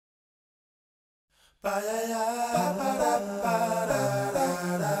There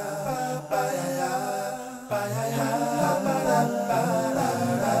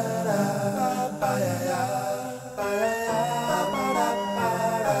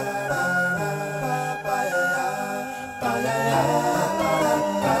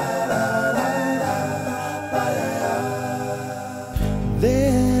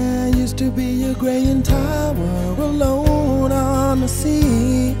used to be a graying tower alone on the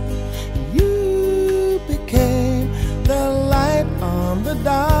sea. You became the light on the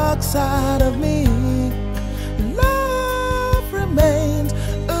dark side of me. Love remains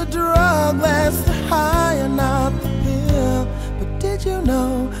a drug that's the high and not the pill. But did you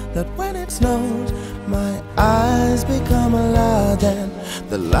know that when it snows, my eyes become large and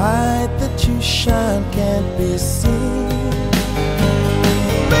the light that you shine can't be seen?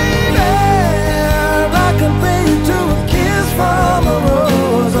 I compare you to a kiss from a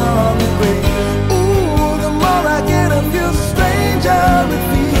rose on the grave. Ooh, the more I get of you, the stranger it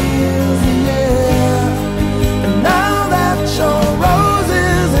feels, yeah. And now that your rose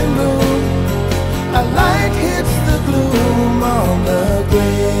is in bloom, a light hits the gloom on the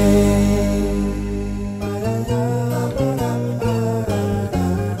grave.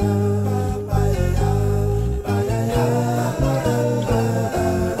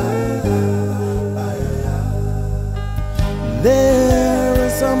 There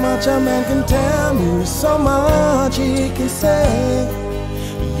is so much a man can tell you, so much he can say.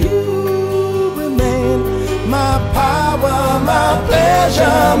 You remain my power, my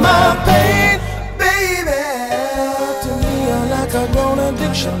pleasure, my pain, baby. To me you're like a grown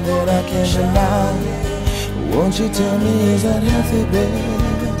addiction that I can't deny. Won't you tell me, is that healthy, baby?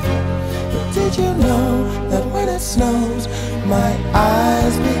 But did you know that when it snows, my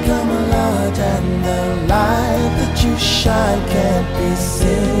eyes become large and the light that you shine can't be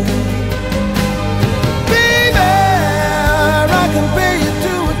seen? Baby, I compare you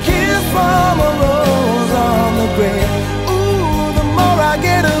to a kiss from a rose on the grave. Ooh, the more I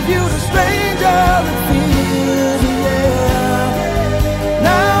get of you, the stranger it feels, yeah.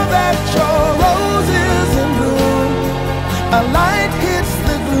 Now that your rose is in bloom, a light hits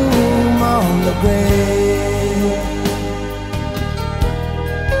the gloom on the grave.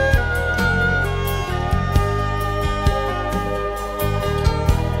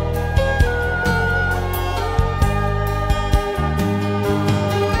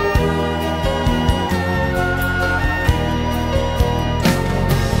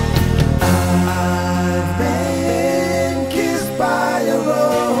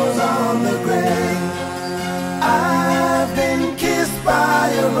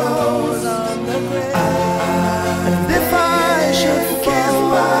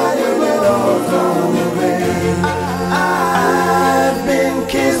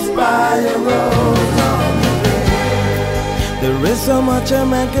 There is so much a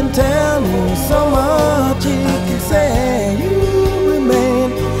man can tell me, so much he can say. You remain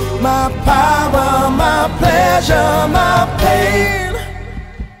my power, my pleasure, my pain.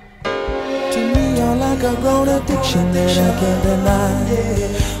 To me you're like a grown addiction that I can't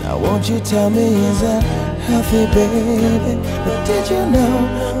deny. Now won't you tell me, is that healthy, baby? But did you know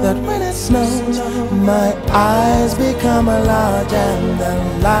that when it snows, my eyes become large and the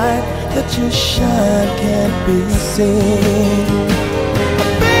light that you shine can't be seen?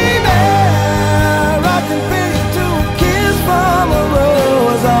 Baby, I compare you to a kiss from a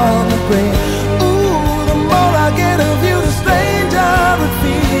rose on the grave. Ooh, the more I get of you, the stranger it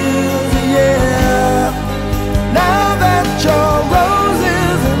feels, yeah. Now that your rose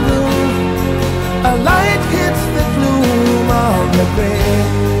is in bloom, a light hits the gloom on the grave.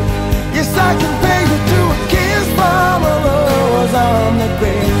 Yes, I compare you to a kiss from a rose on the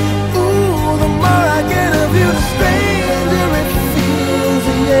grave. Ooh, the more I get of you, the stranger it feels,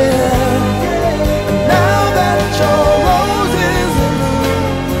 yeah. And now that your rose is in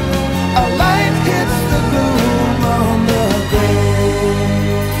bloom, a light hits the gloom on the grave.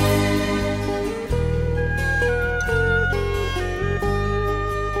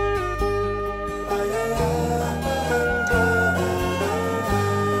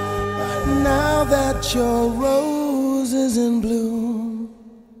 Now that your rose is in bloom,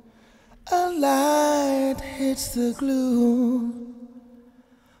 a light hits the gloom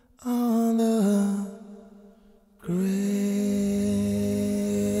on the